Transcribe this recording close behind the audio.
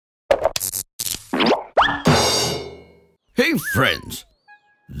My friends,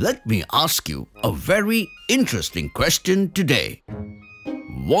 let me ask you a very interesting question today.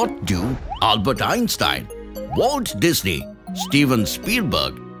 What do Albert Einstein, Walt Disney, Steven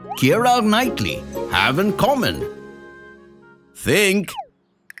Spielberg, Keira Knightley have in common? Think.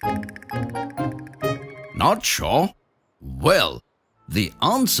 Not sure? Well, the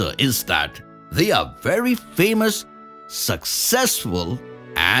answer is that they are very famous, successful,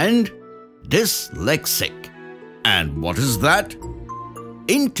 and dyslexic. And what is that?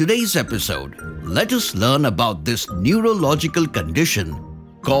 In today's episode, let us learn about this neurological condition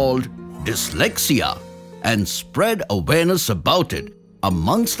called dyslexia and spread awareness about it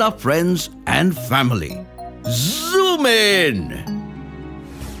amongst our friends and family. Zoom in!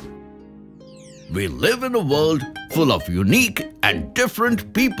 We live in a world full of unique and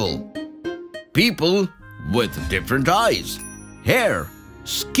different people. People with different eyes, hair,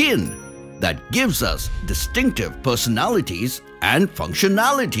 skin that gives us distinctive personalities and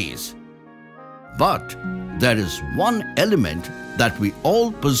functionalities. But there is one element that we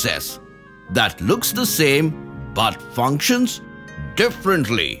all possess that looks the same but functions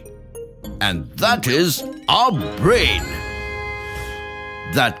differently. And that is our brain,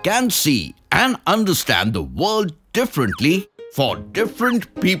 that can see and understand the world differently for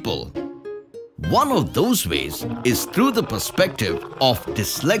different people. One of those ways is through the perspective of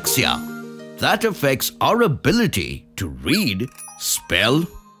dyslexia that affects our ability to read, spell,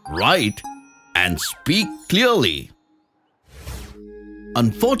 write, and speak clearly.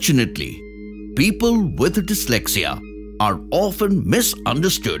 Unfortunately, people with dyslexia are often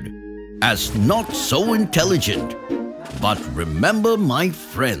misunderstood as not so intelligent. But remember, my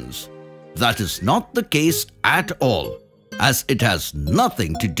friends, that is not the case at all, as it has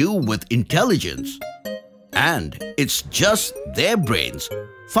nothing to do with intelligence. And it's just their brains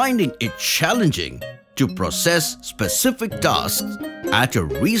finding it challenging to process specific tasks at a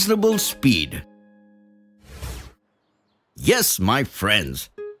reasonable speed. Yes, my friends,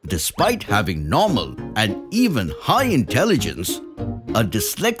 despite having normal and even high intelligence, a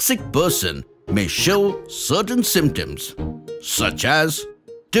dyslexic person may show certain symptoms, such as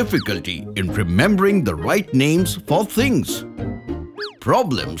difficulty in remembering the right names for things,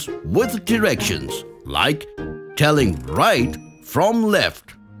 problems with directions like telling right from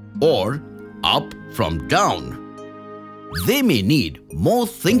left or up from down. They may need more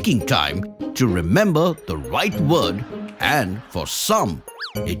thinking time to remember the right word, and for some,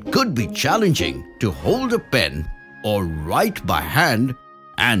 it could be challenging to hold a pen or write by hand,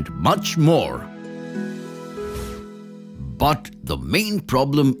 and much more. But the main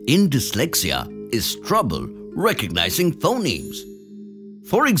problem in dyslexia is trouble recognizing phonemes.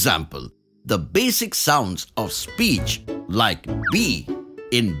 For example, the basic sounds of speech like B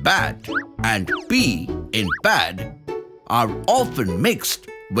in bat and P in pad are often mixed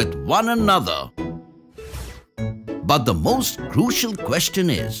with one another. But the most crucial question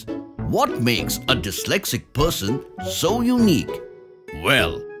is, what makes a dyslexic person so unique?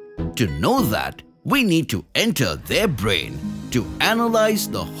 Well, to know that, we need to enter their brain to analyze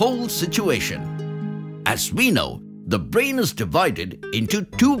the whole situation. As we know, the brain is divided into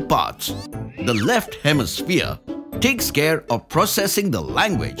two parts. The left hemisphere takes care of processing the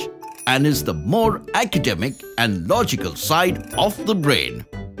language and is the more academic and logical side of the brain.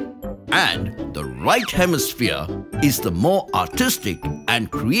 And the right hemisphere is the more artistic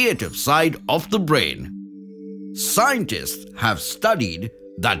and creative side of the brain. Scientists have studied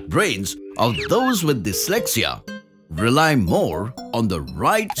that brains of those with dyslexia rely more on the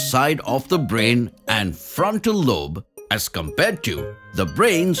right side of the brain and frontal lobe as compared to the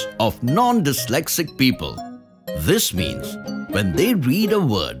brains of non-dyslexic people. This means when they read a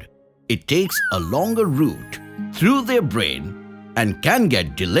word, it takes a longer route through their brain and can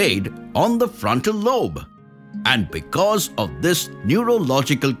get delayed on the frontal lobe. And because of this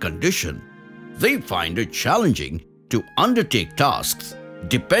neurological condition, they find it challenging to undertake tasks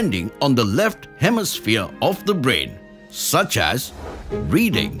depending on the left hemisphere of the brain, such as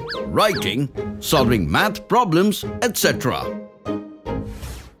reading, writing, solving math problems, etc.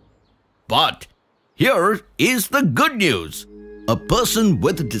 But here is the good news. A person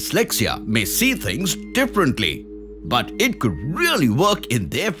with dyslexia may see things differently, but it could really work in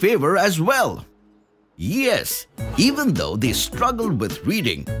their favor as well. Yes, even though they struggle with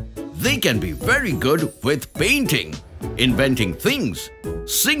reading, they can be very good with painting, inventing things,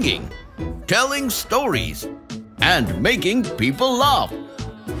 singing, telling stories, and making people laugh.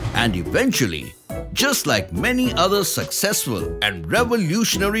 And eventually, just like many other successful and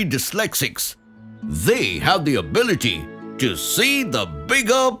revolutionary dyslexics, they have the ability to see the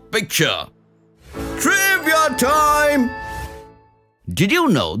bigger picture. Trivia time! Did you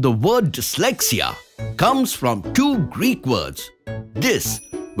know the word dyslexia comes from two Greek words, dys,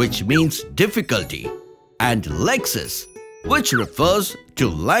 which means difficulty, and lexis, which refers to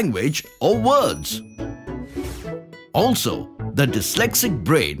language or words. Also, the dyslexic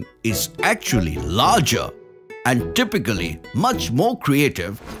brain is actually larger and typically much more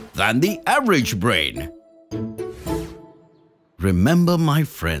creative than the average brain. Remember, my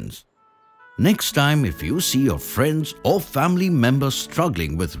friends, next time if you see your friends or family members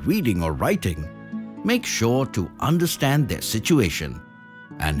struggling with reading or writing, make sure to understand their situation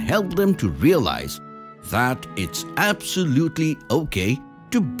and help them to realize that it's absolutely okay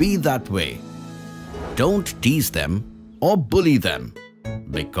to be that way. Don't tease them or bully them,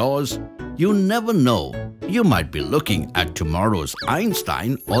 because you never know, you might be looking at tomorrow's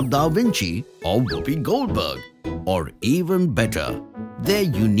Einstein or Da Vinci or Whoopi Goldberg, or even better, their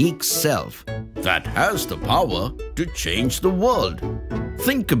unique self that has the power to change the world.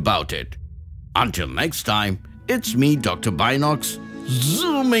 Think about it. Until next time, it's me, Dr. Binocs,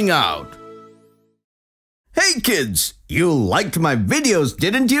 zooming out. Hey kids, you liked my videos,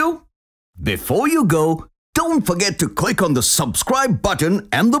 didn't you? Before you go, don't forget to click on the subscribe button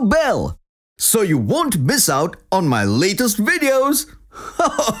and the bell so you won't miss out on my latest videos.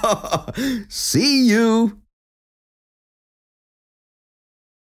 See you!